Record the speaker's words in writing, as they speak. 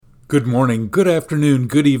Good morning, good afternoon,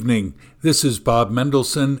 good evening. This is Bob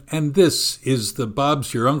Mendelson, and this is the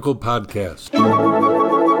Bob's Your Uncle podcast.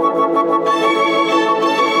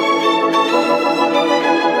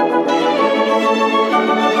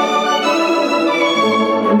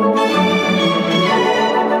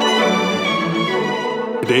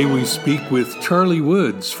 Today we speak with Charley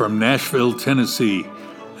Woods from Nashville, Tennessee,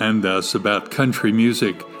 and us about country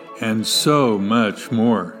music and so much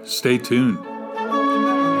more. Stay tuned.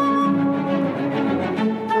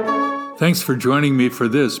 Thanks for joining me for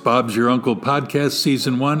this Bob's Your Uncle podcast,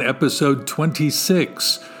 Season 1, Episode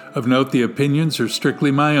 26. Of note, the opinions are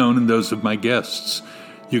strictly my own and those of my guests.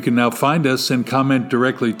 You can now find us and comment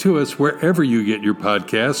directly to us wherever you get your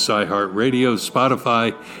podcasts, iHeartRadio,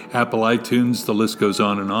 Spotify, Apple iTunes, the list goes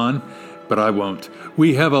on, but I won't.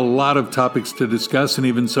 We have a lot of topics to discuss, and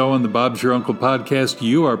even so, on the Bob's Your Uncle podcast,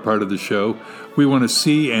 you are part of the show. We want to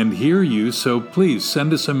see and hear you, so please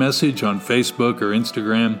send us a message on Facebook or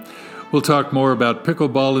Instagram. We'll talk more about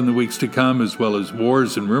pickleball in the weeks to come, as well as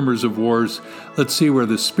wars and rumors of wars. Let's see where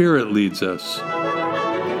the spirit leads us.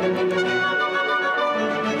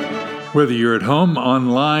 Whether you're at home,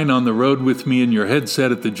 online, on the road with me in your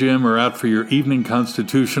headset at the gym, or out for your evening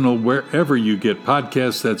constitutional, wherever you get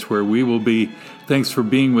podcasts, that's where we will be. Thanks for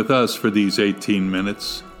being with us for these 18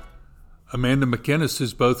 minutes. Amanda McInnes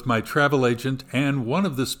is both my travel agent and one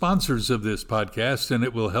of the sponsors of this podcast, and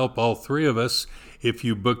it will help all three of us if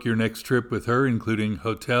you book your next trip with her, including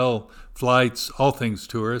hotel, flights, all things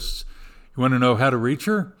tourists. You want to know how to reach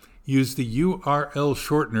her? Use the URL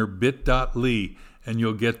shortener bit.ly, and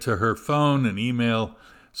you'll get to her phone and email.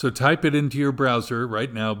 So type it into your browser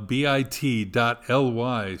right now,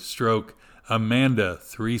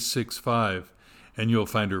 bit.ly/Amanda365, and you'll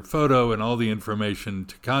find her photo and all the information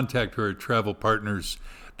to contact her at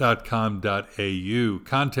travelpartners.com.au.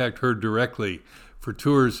 Contact her directly for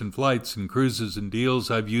tours and flights and cruises and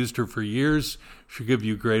deals. I've used her for years. She'll give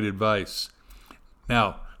you great advice.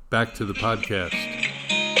 Now, back to the podcast.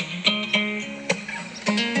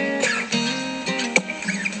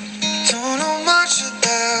 Don't know much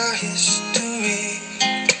about history.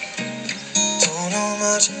 Don't know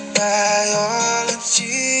much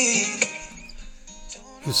biology.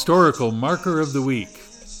 Historical Marker of the Week.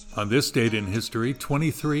 On this date in history,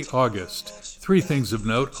 23 August. Three things of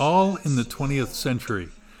note, all in the 20th century.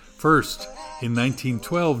 First, in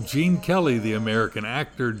 1912, Gene Kelly, the American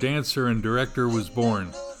actor, dancer, and director, was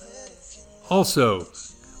born. Also,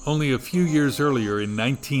 only a few years earlier, in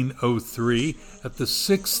 1903, at the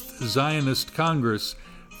 6th Zionist Congress,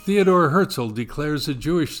 Theodor Herzl declares a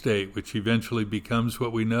Jewish state, which eventually becomes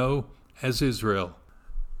what we know as Israel.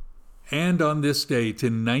 And on this date,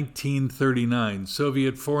 in 1939,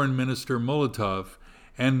 Soviet Foreign Minister Molotov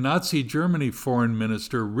and Nazi Germany Foreign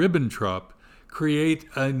Minister Ribbentrop create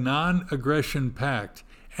a non-aggression pact,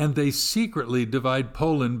 and they secretly divide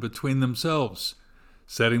Poland between themselves,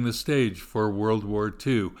 setting the stage for World War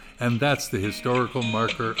II. And that's the historical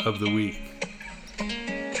marker of the week.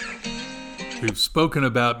 We've spoken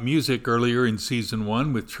about music earlier in Season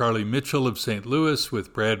 1 with Charlie Mitchell of St. Louis,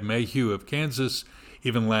 with Brad Mayhew of Kansas,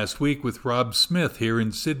 even last week with Rob Smith here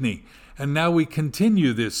in Sydney. And now we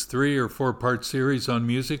continue this 3 or 4 part series on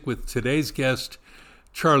music with today's guest,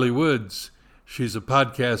 Charley Woods. She's a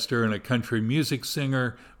podcaster and a country music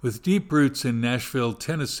singer with deep roots in Nashville,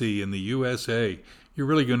 Tennessee in the USA. You're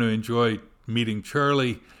really going to enjoy meeting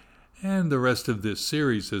Charley and the rest of this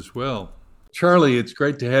series as well. Charley, it's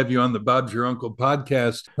great to have you on the Bob's Your Uncle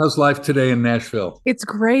podcast. How's life today in Nashville? It's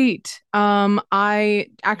great. I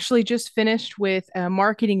actually just finished with a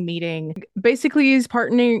marketing meeting. Basically, he's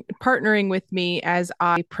partnering with me as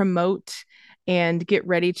I promote and get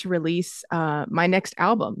ready to release my next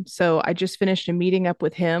album. So I just finished a meeting up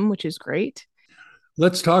with him, which is great.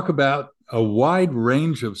 Let's talk about a wide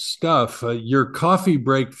range of stuff. Your coffee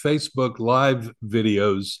break Facebook Live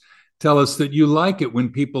videos tell us that you like it when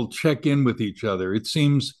people check in with each other. It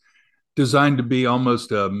seems designed to be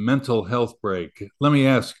almost a mental health break. Let me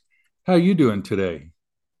ask, how are you doing today?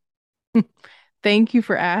 Thank you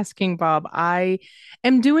for asking, Bob. I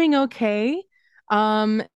am doing okay.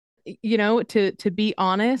 To be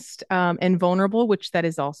honest and vulnerable, which that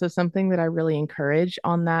is also something that I really encourage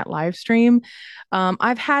on that live stream.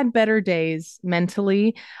 I've had better days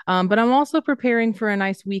mentally, but I'm also preparing for a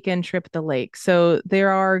nice weekend trip at the lake. So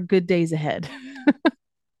there are good days ahead.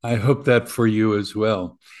 I hope that for you as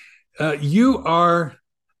well. You are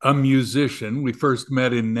a musician. We first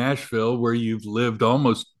met in Nashville, where you've lived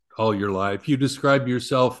almost all your life. You describe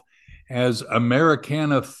yourself as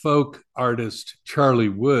Americana folk artist Charley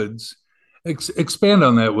Woods. Expand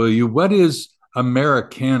on that, will you? What is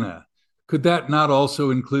Americana? Could that not also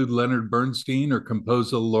include Leonard Bernstein or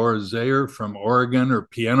composer Laura Zayer from Oregon or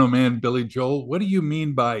piano man Billy Joel? What do you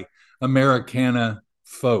mean by Americana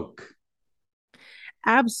folk?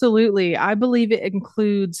 Absolutely. I believe it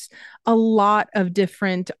includes a lot of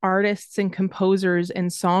different artists and composers and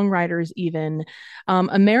songwriters, even.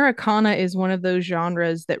 Americana is one of those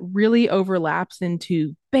genres that really overlaps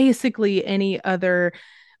into basically any other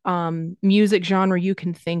music genre you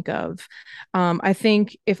can think of. I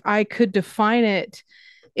think if I could define it,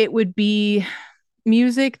 it would be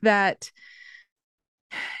music that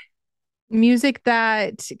music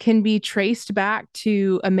that can be traced back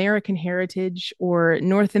to American heritage or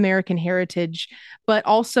North American heritage, but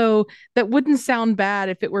also that wouldn't sound bad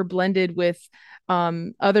if it were blended with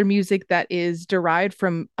other music that is derived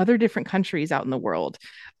from other different countries out in the world.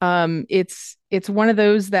 It's one of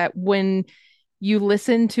those that when you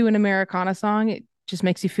listen to an Americana song, it just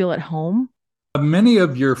makes you feel at home. Many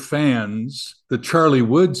of your fans, the Charlie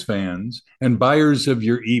Woods fans, and buyers of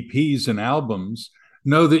your EPs and albums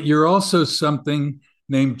know that you're also something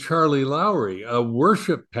named Charlie Lawry, a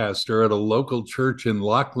worship pastor at a local church in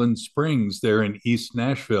Lockland Springs, there in East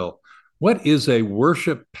Nashville. What is a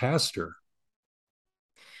worship pastor?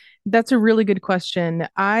 That's a really good question.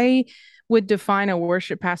 I would define a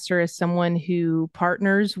worship pastor as someone who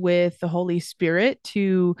partners with the Holy Spirit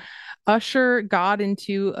to usher God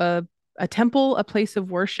into a temple, a place of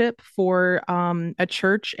worship for a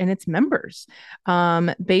church and its members.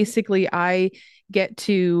 Basically, I get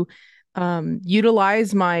to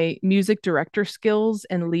utilize my music director skills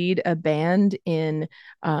and lead a band in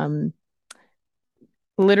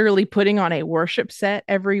literally putting on a worship set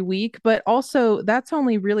every week, but also that's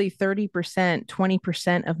only really 30%,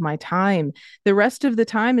 20% of my time. The rest of the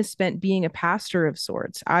time is spent being a pastor of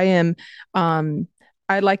sorts. I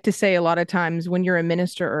like to say a lot of times when you're a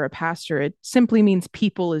minister or a pastor, it simply means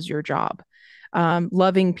people is your job.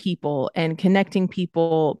 Loving people and connecting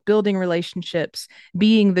people, building relationships,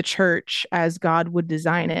 being the church as God would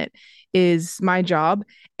design it is my job.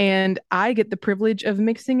 And I get the privilege of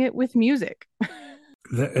mixing it with music.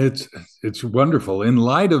 It's it's wonderful. In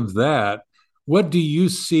light of that, what do you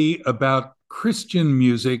see about Christian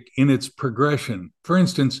music in its progression? For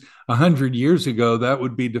instance, 100 years ago, that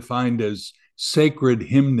would be defined as sacred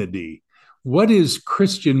hymnody. What is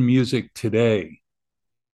Christian music today?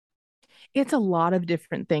 It's a lot of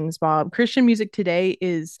different things, Bob. Christian music today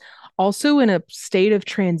is also in a state of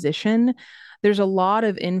transition. There's a lot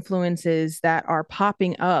of influences that are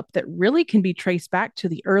popping up that really can be traced back to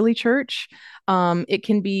the early church. It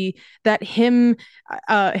can be that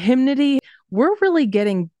hymnody. We're really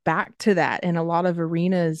getting back to that in a lot of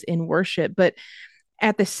arenas in worship, but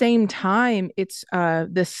at the same time, it's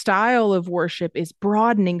the style of worship is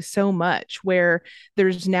broadening so much where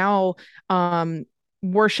there's now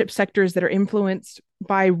worship sectors that are influenced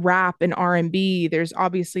by rap and R&B. There's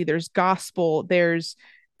gospel, there's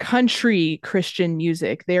country Christian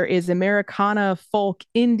music, there is Americana, folk,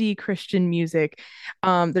 indie Christian music,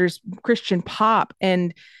 there's Christian pop,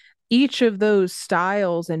 and each of those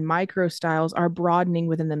styles and micro styles are broadening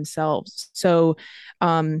within themselves. So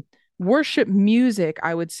worship music,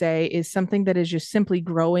 I would say, is something that is just simply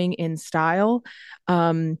growing in style.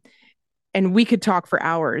 And we could talk for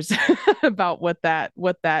hours about what that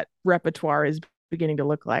repertoire is beginning to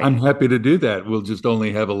look I'm like. happy to do that. We'll just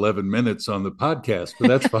only have 11 minutes on the podcast, but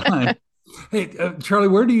that's fine. Hey, Charlie,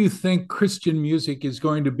 where do you think Christian music is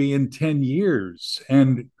going to be in 10 years?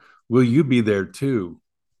 And will you be there too?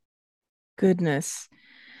 Goodness.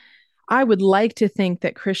 I would like to think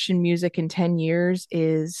that Christian music in 10 years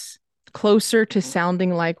is closer to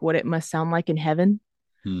sounding like what it must sound like in heaven.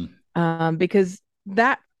 Hmm. Because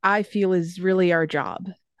that I feel is really our job.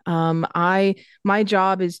 My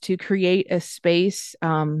job is to create a space,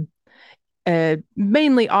 mainly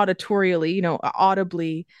auditorially,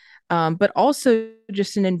 audibly, but also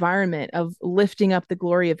just an environment of lifting up the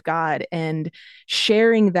glory of God and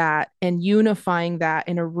sharing that and unifying that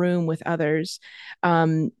in a room with others.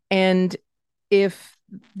 And if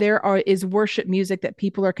is worship music that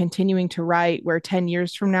people are continuing to write, where 10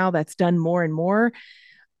 years from now that's done more and more,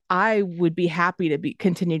 I would be happy to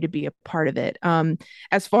continue to be a part of it.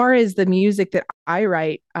 As far as the music that I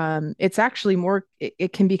write, it's actually more.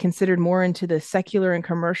 It can be considered more into the secular and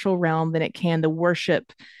commercial realm than it can the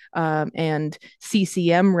worship and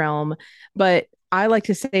CCM realm. But I like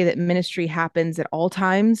to say that ministry happens at all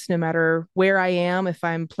times, no matter where I am. If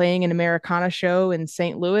I'm playing an Americana show in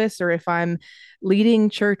St. Louis or if I'm leading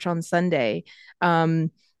church on Sunday.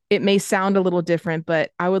 It may sound a little different,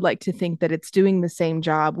 but I would like to think that it's doing the same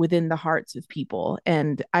job within the hearts of people.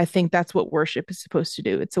 And I think that's what worship is supposed to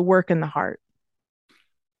do. It's a work in the heart.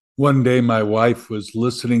 One day, my wife was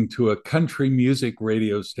listening to a country music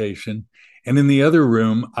radio station, and in the other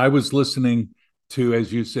room, I was listening to,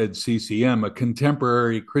 as you said, CCM, a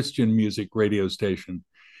contemporary Christian music radio station.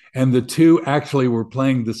 And the two actually were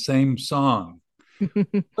playing the same song.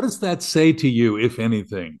 What does that say to you, if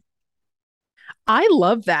anything? I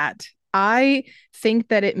love that. I think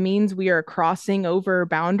that it means we are crossing over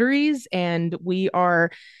boundaries and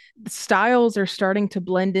styles are starting to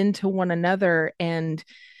blend into one another. And,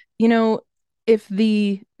 you know, if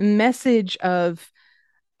the message of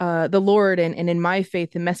the Lord and in my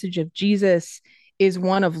faith, the message of Jesus is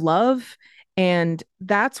one of love. And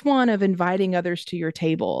that's one of inviting others to your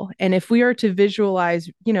table. And if we are to visualize,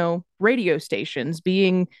 radio stations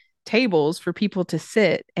being tables for people to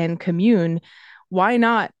sit and commune, why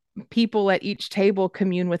not people at each table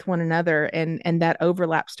commune with one another and that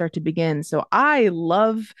overlap start to begin? So I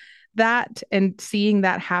love that and seeing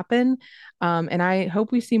that happen. And I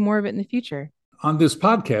hope we see more of it in the future. On this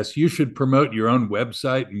podcast, you should promote your own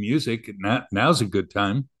website and music. Now's a good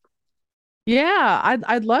time. Yeah,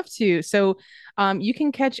 I'd love to. So you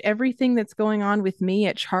can catch everything that's going on with me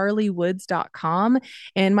at charleywoods.com.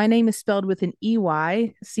 And my name is spelled with an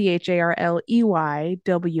EY,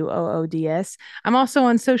 CharleyWoods. I'm also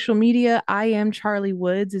on social media. I am Charley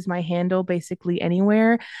Woods is my handle basically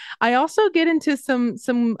anywhere. I also get into some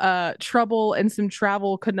trouble and some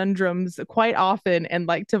travel conundrums quite often and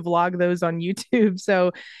like to vlog those on YouTube.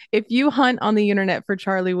 So if you hunt on the internet for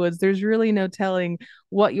Charley Woods, there's really no telling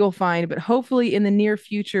what you'll find. But hopefully, in the near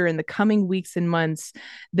future, in the coming weeks and months,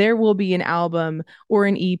 there will be an album or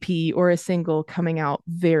an EP or a single coming out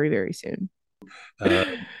very, very soon. Uh,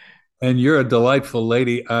 and you're a delightful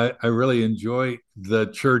lady. I really enjoy the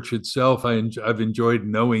church itself. I've enjoyed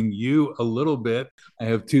knowing you a little bit. I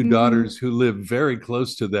have two Mhm. daughters who live very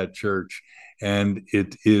close to that church, and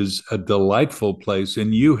it is a delightful place.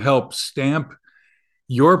 And you help stamp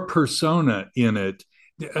your persona in it.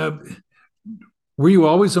 Uh, were you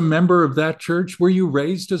always a member of that church? Were you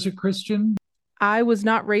raised as a Christian? I was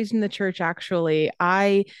not raised in the church, actually.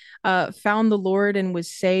 I found the Lord and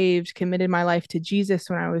was saved, committed my life to Jesus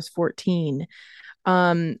when I was 14.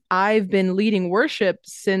 I've been leading worship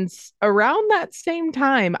since around that same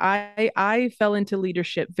time. I fell into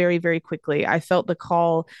leadership very, very quickly. I felt the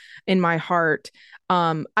call in my heart.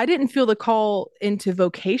 I didn't feel the call into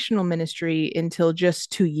vocational ministry until just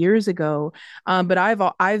 2 years ago. But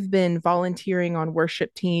I've been volunteering on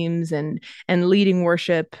worship teams and leading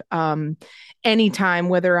worship anytime,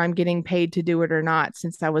 whether I'm getting paid to do it or not,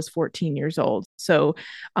 since I was 14 years old. So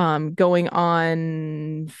going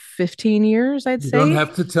on 15 years, I'd You don't say.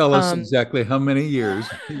 have to tell us Um, exactly how many years.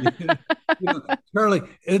 Charley,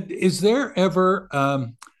 is there ever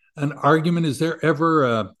an argument? Is there ever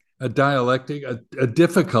a dialectic, a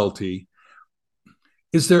difficulty?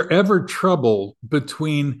 Is there ever trouble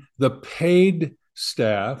between the paid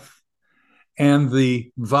staff and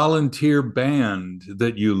the volunteer band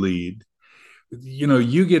that you lead?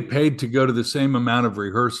 You get paid to go to the same amount of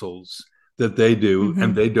rehearsals that they do,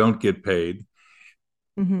 and mhm, they don't get paid.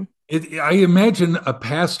 mhm, I imagine a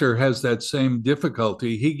pastor has that same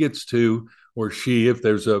difficulty. He gets to, or she, if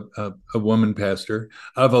there's a woman pastor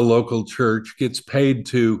of a local church, gets paid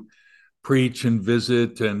to preach and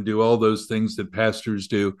visit and do all those things that pastors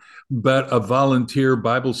do. But a volunteer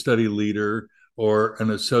Bible study leader or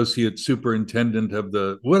an associate superintendent of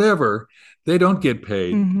the whatever, they don't get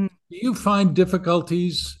paid. mhm. Do you find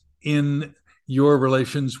difficulties in your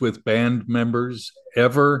relations with band members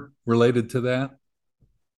ever related to that?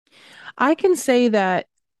 I can say that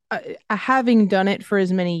having done it for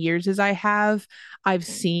as many years as I have, I've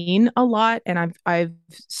seen a lot, and I've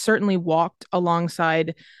certainly walked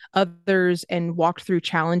alongside others and walked through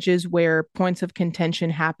challenges where points of contention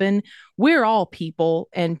happen. We're all people,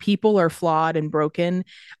 and people are flawed and broken,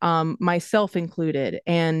 myself included.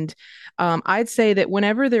 And I'd say that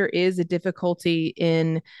whenever there is a difficulty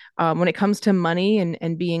in when it comes to money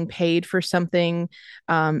and being paid for something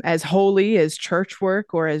as holy as church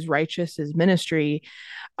work or as righteous as ministry,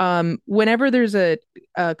 whenever there's a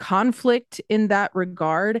conflict in that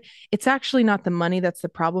regard, it's actually not the money that's the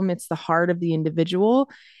problem, it's the heart of the individual.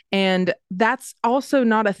 And that's also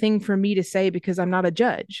not a thing for me to say because I'm not a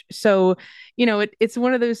judge. So, it's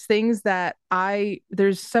one of those things that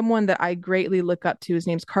there's someone that I greatly look up to. His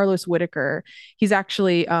name's Carlos Whitaker. He's a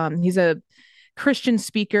Christian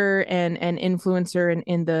speaker and influencer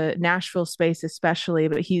in the Nashville space, especially,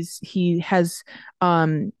 but he has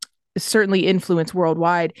certainly influence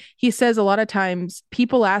worldwide. He says a lot of times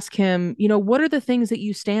people ask him, what are the things that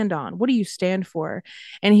you stand on? What do you stand for?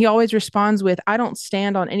 And he always responds with, I don't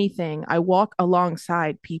stand on anything. I walk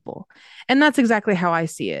alongside people. And that's exactly how I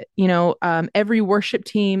see it. Every worship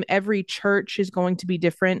team, every church is going to be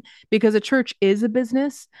different because a church is a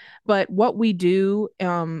business, but what we do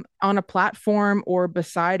on a platform or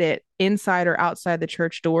beside it, inside or outside the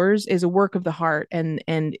church doors, is a work of the heart and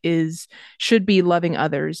should be loving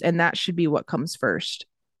others, and that should be what comes first.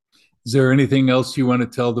 Is there anything else you want to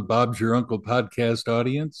tell the Bob's Your Uncle podcast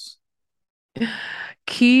audience?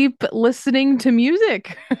 Keep listening to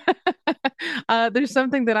music. There's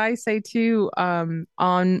something that I say too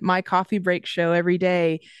on my coffee break show every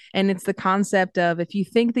day, and it's the concept of, if you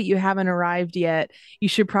think that you haven't arrived yet, you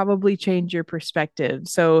should probably change your perspective.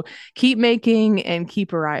 So keep making and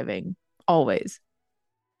keep arriving, always.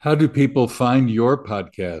 How do people find your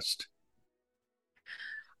podcast?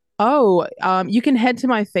 Oh, you can head to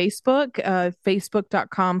my Facebook,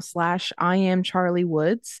 facebook.com/I am Charley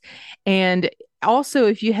Woods. And also,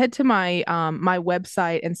 if you head to my my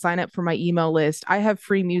website and sign up for my email list, I have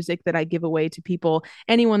free music that I give away to people,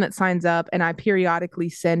 anyone that signs up, and I periodically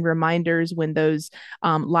send reminders when those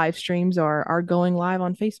live streams are going live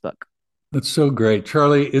on Facebook. That's so great.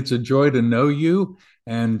 Charley, it's a joy to know you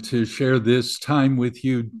and to share this time with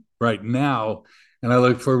you right now. And I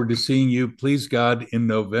look forward to seeing you, please God, in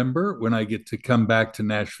November when I get to come back to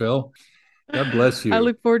Nashville. God bless you. I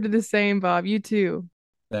look forward to the same, Bob. You too.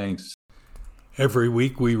 Thanks. Every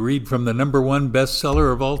week we read from the #1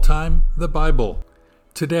 bestseller of all time, the Bible.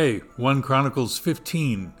 Today, 1 Chronicles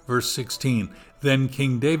 15, verse 16. Then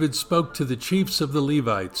King David spoke to the chiefs of the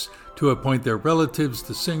Levites to appoint their relatives,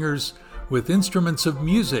 the singers, with instruments of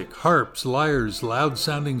music, harps, lyres,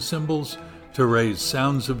 loud-sounding cymbals, to raise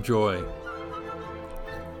sounds of joy.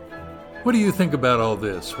 What do you think about all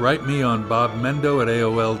this? Write me on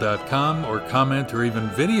bobmendo@aol.com, or comment or even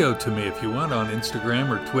video to me if you want on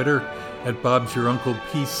Instagram or Twitter at Bob's Your Uncle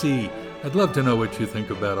PC. I'd love to know what you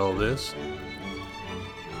think about all this.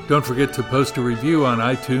 Don't forget to post a review on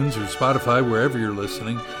iTunes or Spotify, wherever you're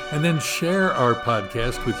listening, and then share our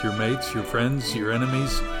podcast with your mates, your friends, your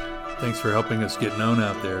enemies. Thanks for helping us get known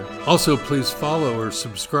out there. Also, please follow or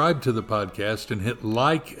subscribe to the podcast and hit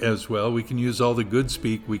like as well. We can use all the good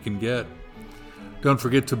speak we can get. Don't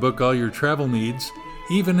forget to book all your travel needs,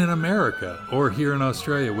 even in America or here in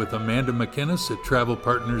Australia, with Amanda McInnes at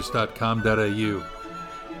travelpartners.com.au.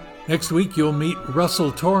 Next week, you'll meet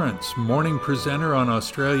Russell Torrance, morning presenter on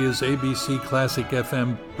Australia's ABC Classic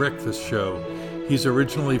FM breakfast show. He's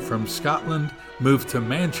originally from Scotland, moved to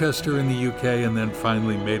Manchester in the UK, and then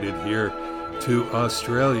finally made it here to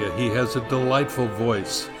Australia. He has a delightful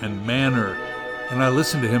voice and manner, and I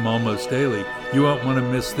listen to him almost daily. You won't want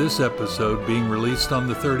to miss this episode, being released on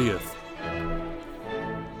the 30th.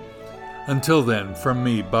 Until then, from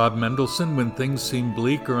me, Bob Mendelson, when things seem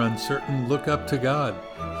bleak or uncertain, look up to God.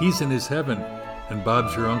 He's in his heaven, and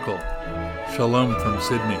Bob's your uncle. Shalom from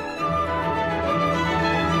Sydney.